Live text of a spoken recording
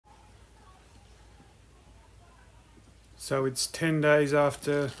So it's 10 days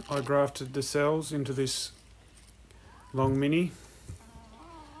after I grafted the cells into this long mini,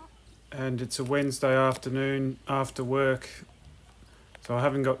 and it's a Wednesday afternoon after work, so I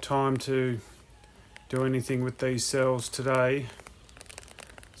haven't got time to do anything with these cells today.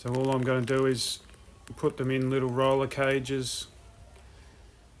 So all I'm going to do is put them in little roller cages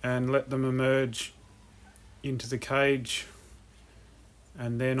and let them emerge into the cage,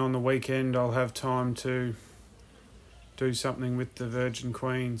 and then on the weekend I'll have time to do something with the virgin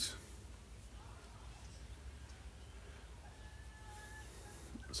queens.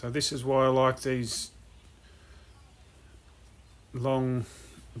 So this is why I like these long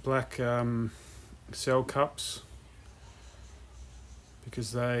black cell cups,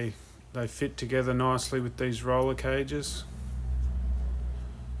 because they fit together nicely with these roller cages.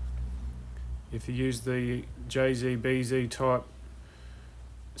 If you use the JZBZ type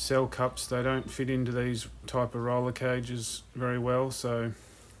cell cups, they don't fit into these type of roller cages very well, so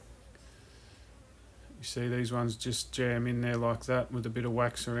you see these ones just jam in there like that with a bit of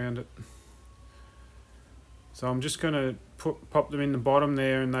wax around it. So I'm just going to pop them in the bottom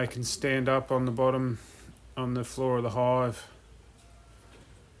there, and they can stand up on the bottom on the floor of the hive.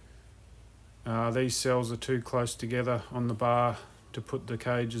 These cells are too close together on the bar to put the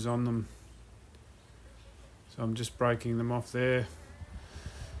cages on them, so I'm just breaking them off there.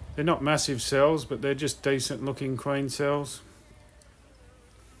 They're not massive cells, but they're just decent looking queen cells.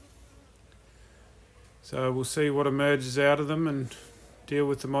 So we'll see what emerges out of them and deal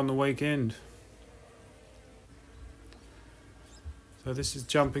with them on the weekend. So this is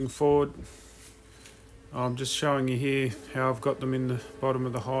jumping forward. I'm just showing you here how I've got them in the bottom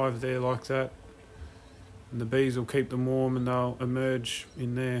of the hive there like that. And the bees will keep them warm and they'll emerge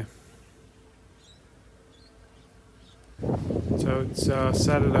in there. So it's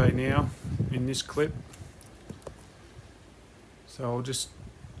Saturday now in this clip. So I'll just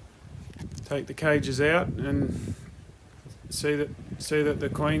take the cages out and see that the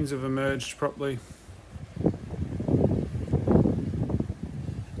queens have emerged properly. So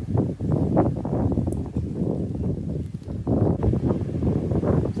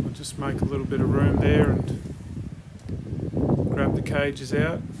I'll just make a little bit of room there and grab the cages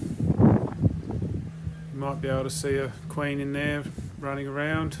out. You might be able to see a queen in there running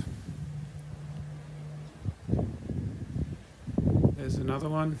around. There's another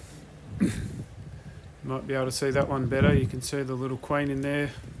one. You might be able to see that one better. You can see the little queen in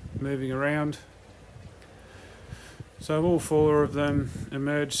there moving around. So all four of them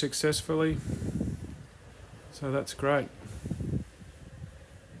emerged successfully. So that's great.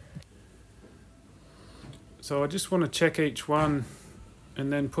 So I just want to check each one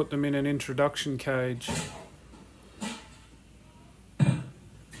and then put them in an introduction cage.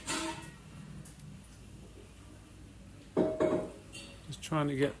 Just trying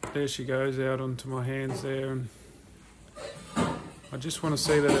to get, there she goes out onto my hands there, and I just want to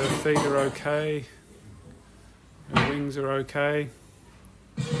see that her feet are okay, her wings are okay.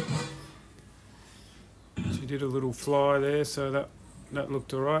 She did a little fly there, so that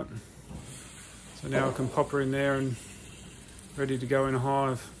looked alright. So now I can pop her in there and ready to go in a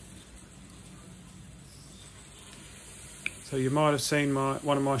hive. So you might have seen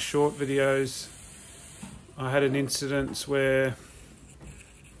one of my short videos. I had an incident where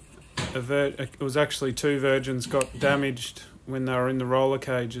it was actually two virgins got damaged when they were in the roller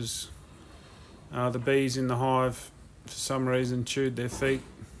cages. The bees in the hive for some reason chewed their feet,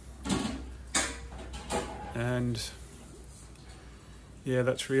 and yeah,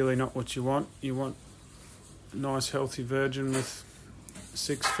 that's really not what you want. You want a nice healthy virgin with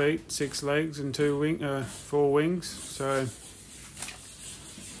 6 feet, 6 legs and 4 wings. So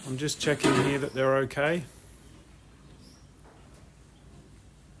I'm just checking here that they're okay.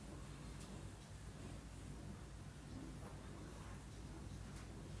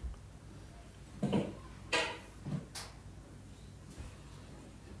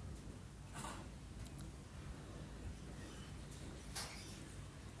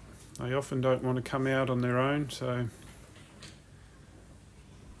 They often don't want to come out on their own, so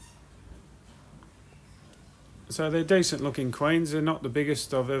they're decent looking queens. They're not the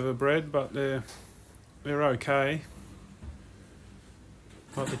biggest I've ever bred, but they're okay.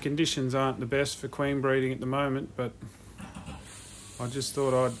 Like, the conditions aren't the best for queen breeding at the moment, but I just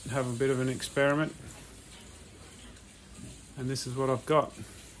thought I'd have a bit of an experiment, and this is what I've got.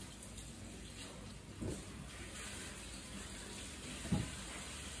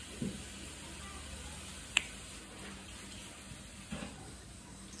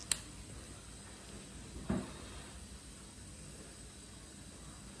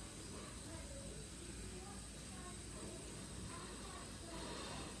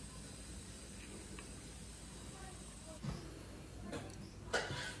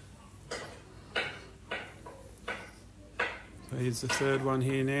 here's the third one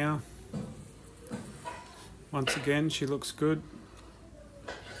here now. Once again, she looks good.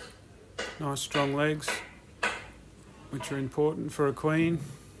 Nice strong legs, which are important for a queen.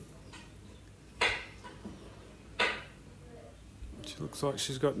 She looks like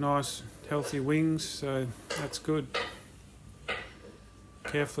she's got nice healthy wings, so that's good.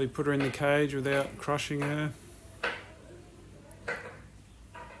 Carefully put her in the cage without crushing her.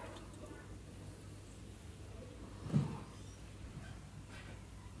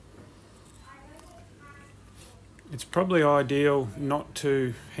 It's probably ideal not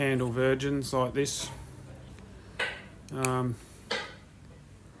to handle virgins like this. You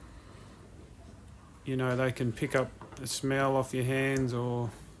know, they can pick up the smell off your hands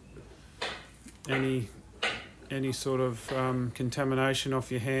or any sort of contamination off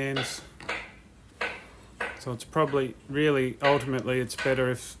your hands. So it's probably, really, ultimately, it's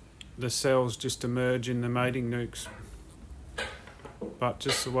better if the cells just emerge in the mating nukes. But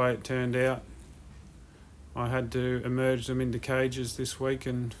just the way it turned out, I had to emerge them into cages this week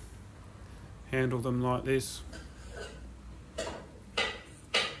and handle them like this.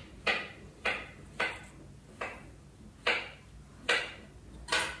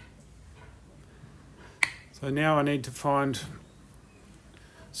 So now I need to find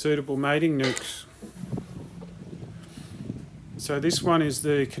suitable mating nukes. So this one is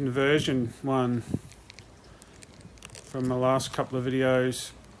the conversion one from the last couple of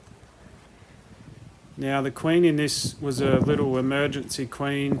videos. Now the queen in this was a little emergency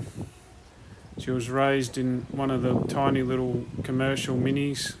queen. She was raised in one of the tiny little commercial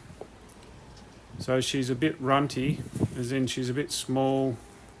minis. So she's a bit runty, as in she's a bit small.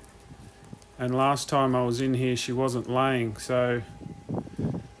 And last time I was in here she wasn't laying, so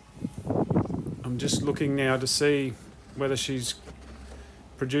I'm just looking now to see whether she's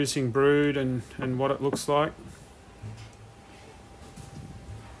producing brood and what it looks like.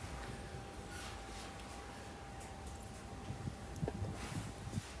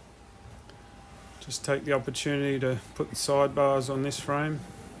 Just take the opportunity to put the sidebars on this frame.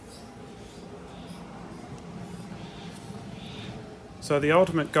 So the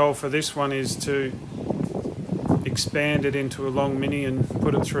ultimate goal for this one is to expand it into a long mini and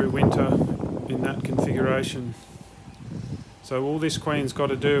put it through winter in that configuration. So all this queen's got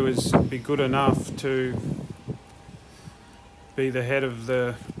to do is be good enough to be the head of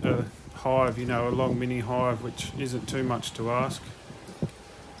the hive, you know, a long mini hive, which isn't too much to ask.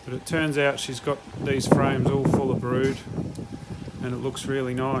 But it turns out she's got these frames all full of brood and it looks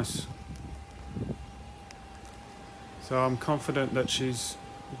really nice. So I'm confident that she's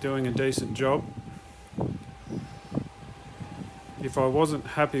doing a decent job. If I wasn't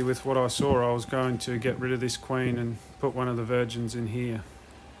happy with what I saw, I was going to get rid of this queen and put one of the virgins in here.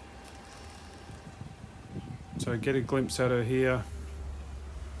 So get a glimpse at her here.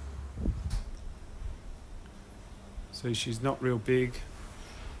 See, she's not real big,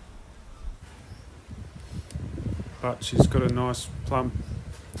 but she's got a nice plump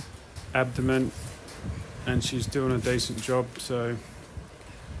abdomen and she's doing a decent job, so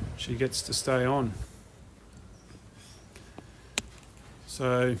she gets to stay on.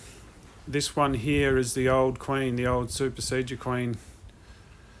 So this one here is the old queen, the old supersedure queen,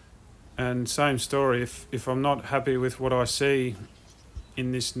 and same story. If I'm not happy with what I see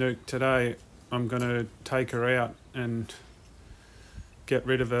in this nuke today, I'm going to take her out and get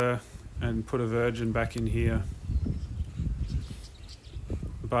rid of her and put a virgin back in here.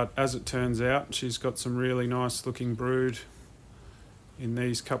 But as it turns out, she's got some really nice looking brood in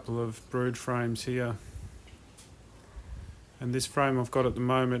these couple of brood frames here. And this frame I've got at the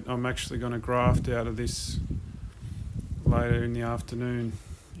moment, I'm actually going to graft out of this later in the afternoon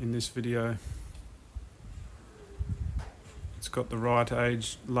in this video. It's got the right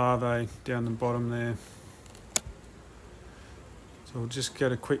age larvae down the bottom there. So we'll just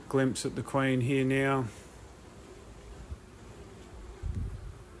get a quick glimpse at the queen here now.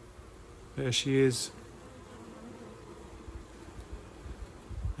 There she is.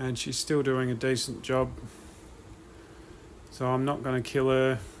 And she's still doing a decent job. So I'm not going to kill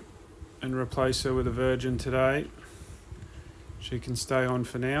her and replace her with a virgin today. She can stay on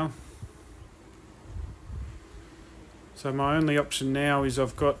for now. So my only option now is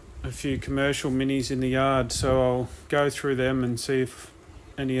I've got a few commercial minis in the yard, so I'll go through them and see if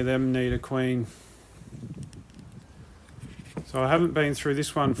any of them need a queen. So I haven't been through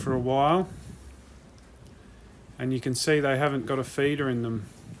this one for a while, and you can see they haven't got a feeder in them.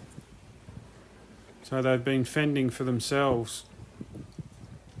 So they've been fending for themselves,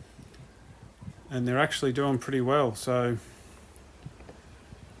 and they're actually doing pretty well. So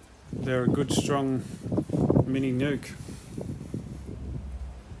they're a good strong mini nuke.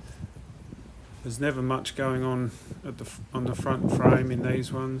 There's never much going on on the front frame in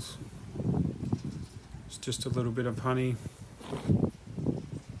these ones. It's just a little bit of honey.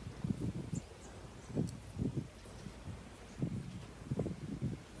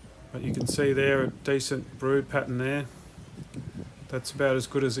 But you can see there a decent brood pattern there. That's about as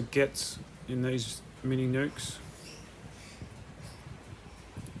good as it gets in these mini nukes.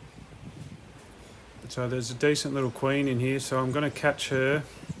 So there's a decent little queen in here, so I'm going to catch her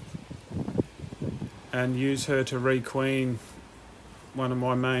and use her to requeen one of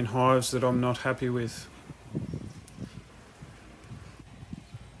my main hives that I'm not happy with.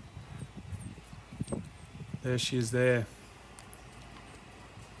 There she is there.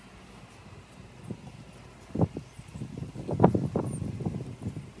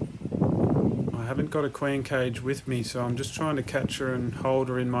 I haven't got a queen cage with me, so I'm just trying to catch her and hold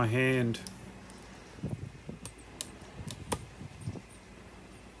her in my hand.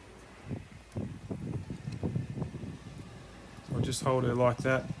 I'll just hold her like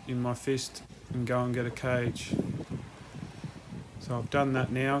that in my fist and go and get a cage. So I've done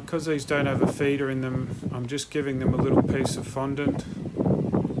that now. Because these don't have a feeder in them, I'm just giving them a little piece of fondant.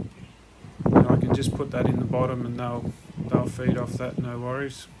 And I can just put that in the bottom and they'll feed off that, no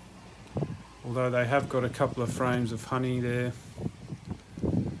worries. Although they have got a couple of frames of honey there.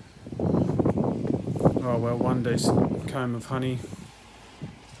 Oh well, one decent comb of honey.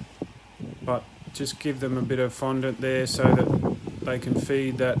 But just give them a bit of fondant there so that they can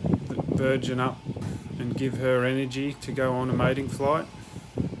feed that virgin up and give her energy to go on a mating flight.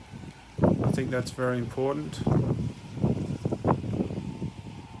 I think that's very important.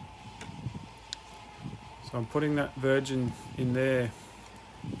 So I'm putting that virgin in there,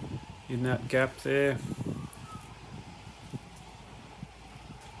 in that gap there.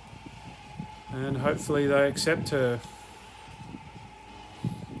 And hopefully they accept her.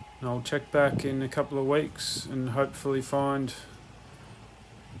 And I'll check back in a couple of weeks and hopefully find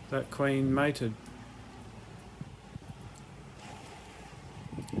that queen mated.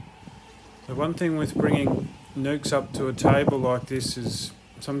 The one thing with bringing nukes up to a table like this is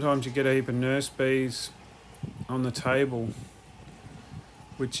sometimes you get a heap of nurse bees on the table,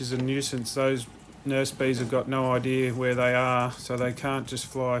 which is a nuisance. Those nurse bees have got no idea where they are, so they can't just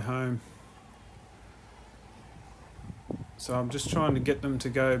fly home. So I'm just trying to get them to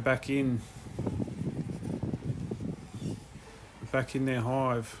go back in their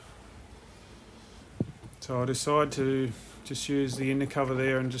hive. So I decide to just use the inner cover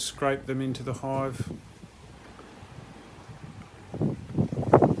there and just scrape them into the hive.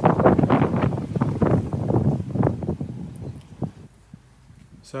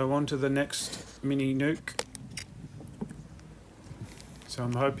 So on to the next mini nuke. So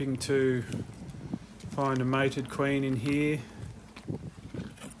I'm hoping to find a mated queen in here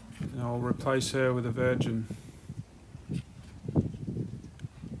and I'll replace her with a virgin.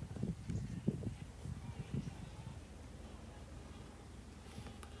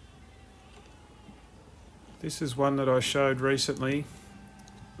 This is one that I showed recently.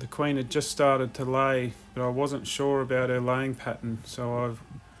 The queen had just started to lay, but I wasn't sure about her laying pattern, so I've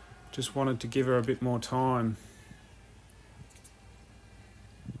just wanted to give her a bit more time.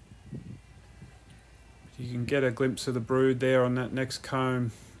 You can get a glimpse of the brood there on that next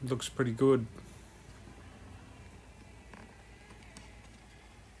comb. It looks pretty good.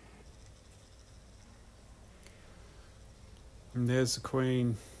 And there's the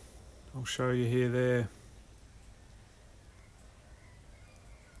queen. I'll show you here there.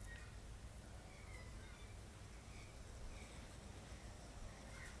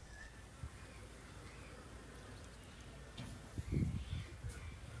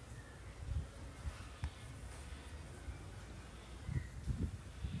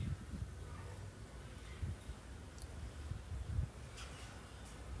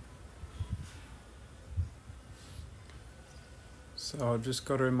 So I've just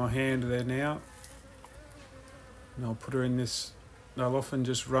got her in my hand there now, and I'll put her in this. They'll often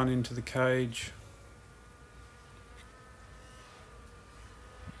just run into the cage.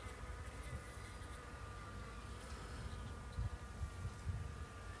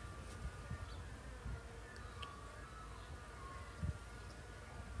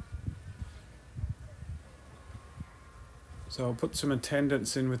 So I'll put some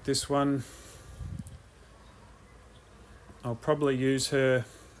attendants in with this one. I'll probably use her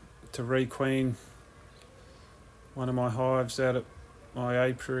to requeen one of my hives out at my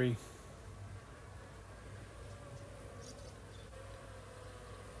apiary.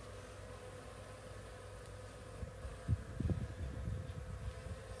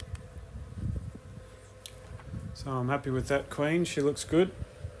 So I'm happy with that queen, she looks good.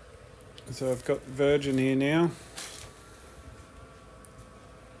 So I've got virgin here now.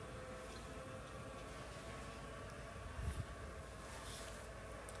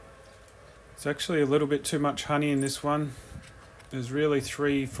 It's actually a little bit too much honey in this one. There's really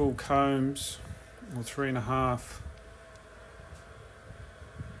 3 full combs, or 3.5.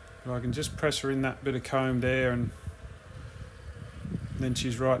 But I can just press her in that bit of comb there, and then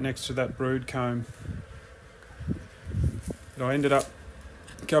she's right next to that brood comb. But I ended up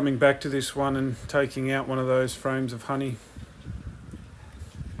coming back to this one and taking out one of those frames of honey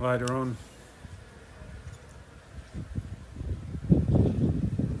later on.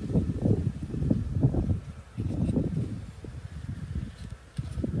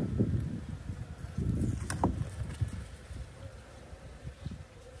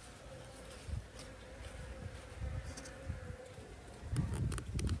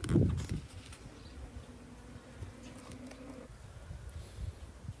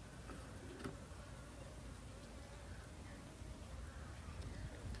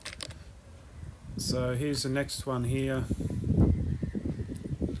 So here's the next one here.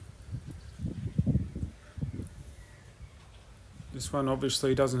 This one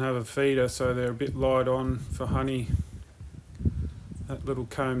obviously doesn't have a feeder, so they're a bit light on for honey. That little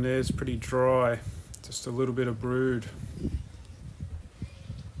comb there is pretty dry, just a little bit of brood.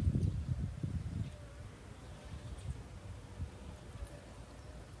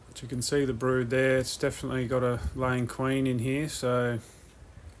 But you can see the brood there, it's definitely got a laying queen in here, so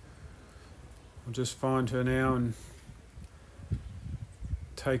I'll just find her now and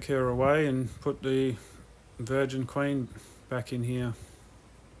take her away and put the virgin queen back in here.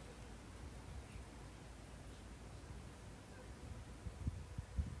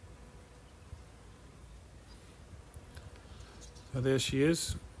 So there she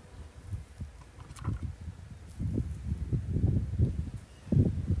is.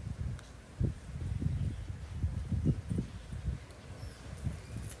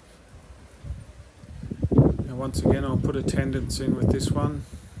 Once again, I'll put attendance in with this one.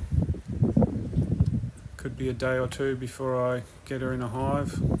 Could be a day or two before I get her in a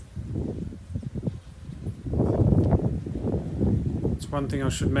hive. It's one thing I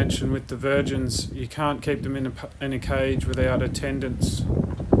should mention with the virgins, you can't keep them in a cage without attendance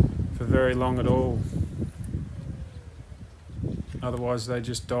for very long at all. Otherwise they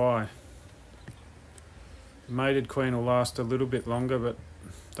just die. The mated queen will last a little bit longer, but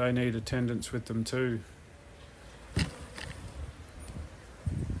they need attendance with them too.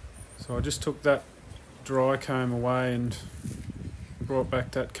 So I just took that dry comb away and brought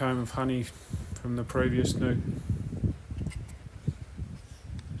back that comb of honey from the previous newt.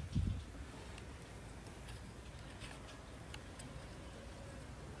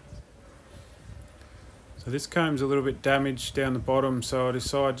 So this comb's a little bit damaged down the bottom, so I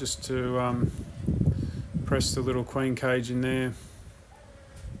decided just to press the little queen cage in there.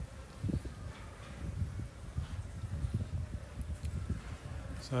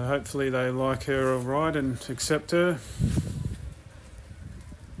 So hopefully they like her alright and accept her.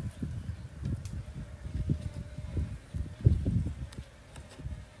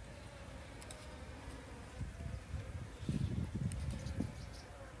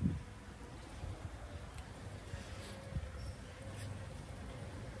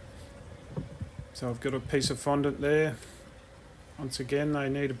 So I've got a piece of fondant there. Once again, they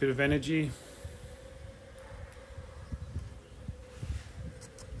need a bit of energy.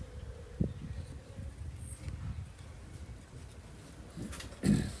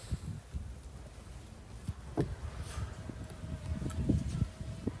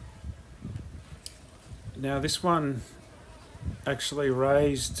 Now this one actually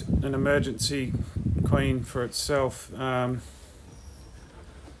raised an emergency queen for itself.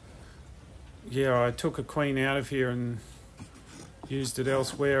 Yeah, I took a queen out of here and used it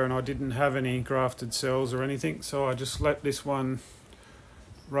elsewhere, and I didn't have any grafted cells or anything, so I just let this one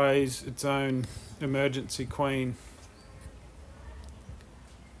raise its own emergency queen.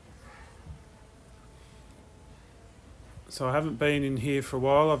 So I haven't been in here for a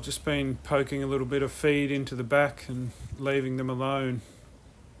while. I've just been poking a little bit of feed into the back and leaving them alone.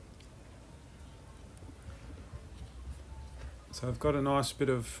 So I've got a nice bit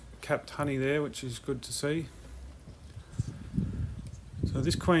of capped honey there, which is good to see. So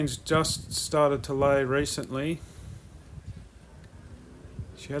this queen's just started to lay recently.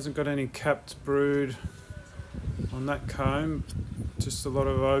 She hasn't got any capped brood on that comb, just a lot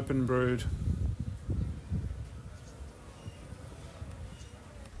of open brood.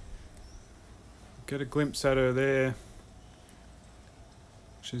 Get a glimpse at her there.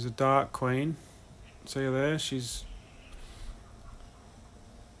 She's a dark queen. See her there? She's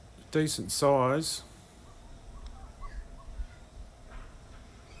decent size.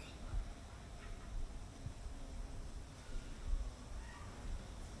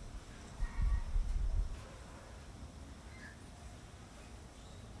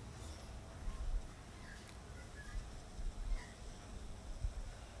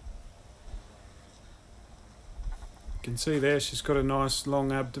 You can see there she's got a nice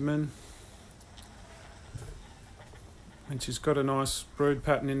long abdomen, and she's got a nice brood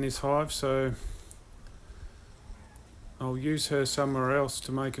pattern in this hive, so I'll use her somewhere else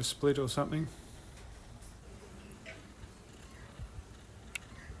to make a split or something.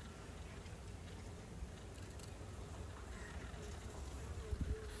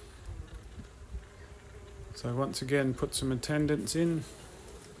 So once again, put some attendants in.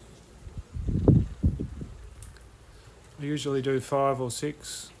 I usually do 5 or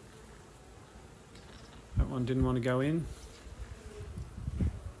 6. That one didn't want to go in.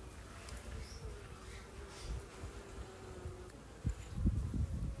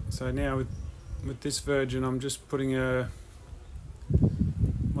 So now with this virgin, I'm just putting her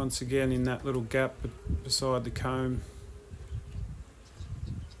once again in that little gap beside the comb.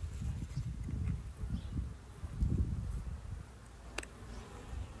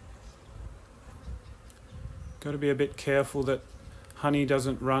 Got to be a bit careful that honey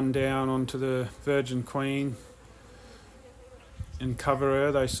doesn't run down onto the virgin queen and cover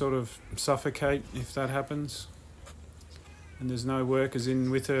her. They sort of suffocate if that happens, and there's no workers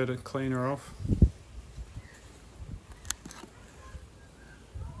in with her to clean her off.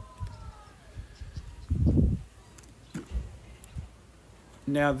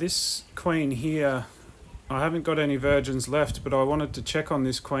 Now this queen here, I haven't got any virgins left, but I wanted to check on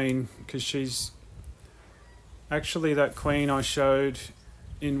this queen because she's actually that queen I showed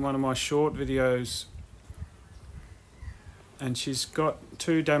in one of my short videos, and she's got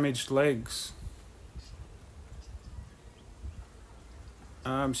 2 damaged legs.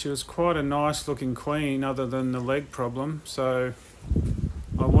 She was quite a nice looking queen other than the leg problem, so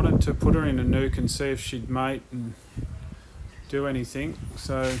I wanted to put her in a nuke and see if she'd mate and do anything.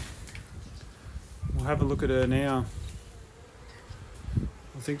 So we'll have a look at her now.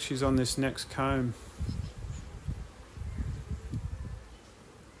 I think she's on this next comb.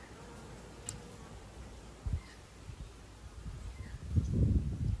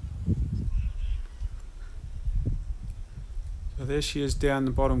 So there she is down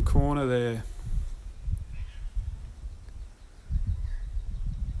the bottom corner there.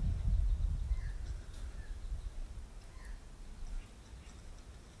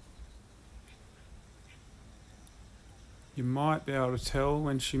 You might be able to tell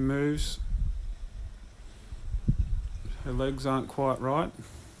when she moves. Her legs aren't quite right.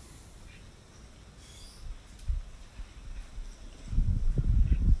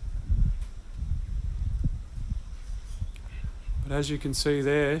 But as you can see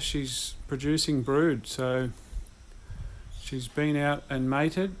there, she's producing brood, so she's been out and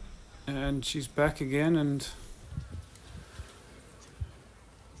mated and she's back again, and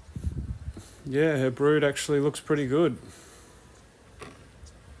yeah, her brood actually looks pretty good.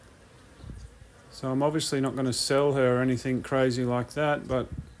 So I'm obviously not going to sell her or anything crazy like that, but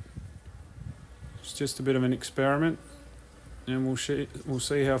it's just a bit of an experiment, and we'll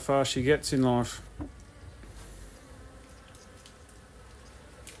see how far she gets in life.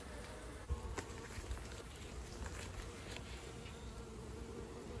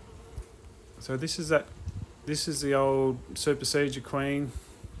 So this is the old Super Seeger queen,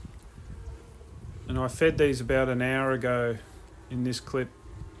 and I fed these about an hour ago in this clip.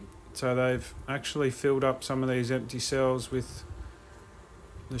 So they've actually filled up some of these empty cells with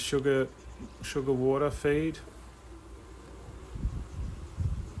the sugar water feed,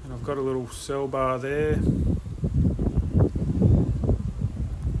 and I've got a little cell bar there, and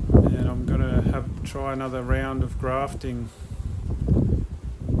I'm going to try another round of grafting.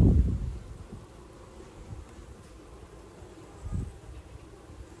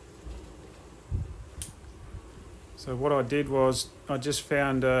 So what I did was I just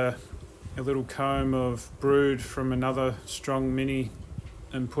found a little comb of brood from another strong mini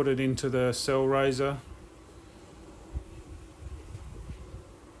and put it into the cell raiser,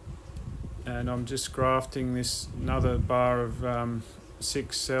 and I'm just grafting this another bar of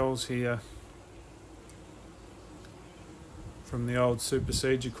 6 cells here from the old Super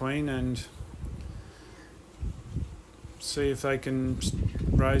Seeger queen, and see if they can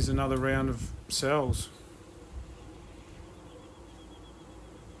raise another round of cells.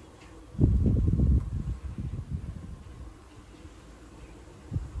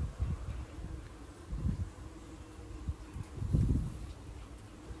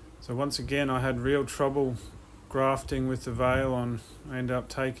 So So once again I had real trouble grafting with the veil on. I ended up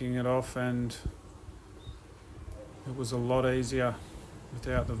taking it off and it was a lot easier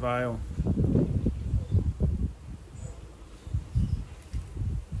without the veil.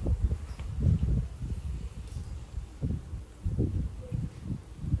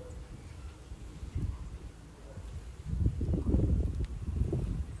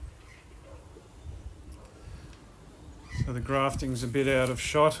 So the grafting's a bit out of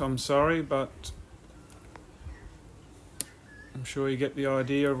shot, I'm sorry, but I'm sure you get the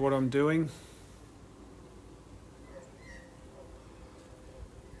idea of what I'm doing.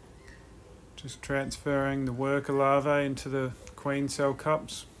 Just transferring the worker larvae into the queen cell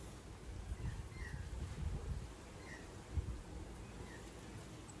cups.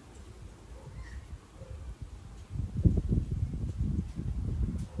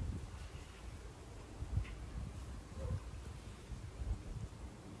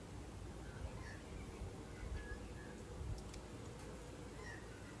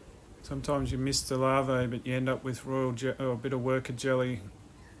 Sometimes you miss the larvae, but you end up with or a bit of worker jelly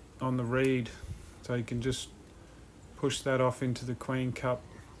on the reed, so you can just push that off into the queen cup,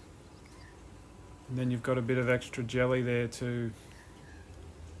 and then you've got a bit of extra jelly there to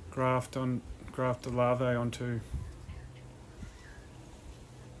graft the larvae onto.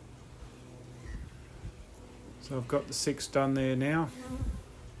 So I've got the 6 done there now.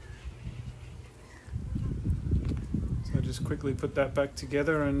 So just quickly put that back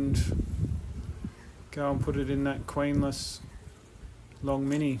together and go and put it in that queenless long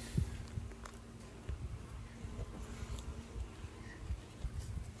mini.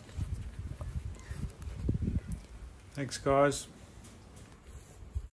 Thanks guys.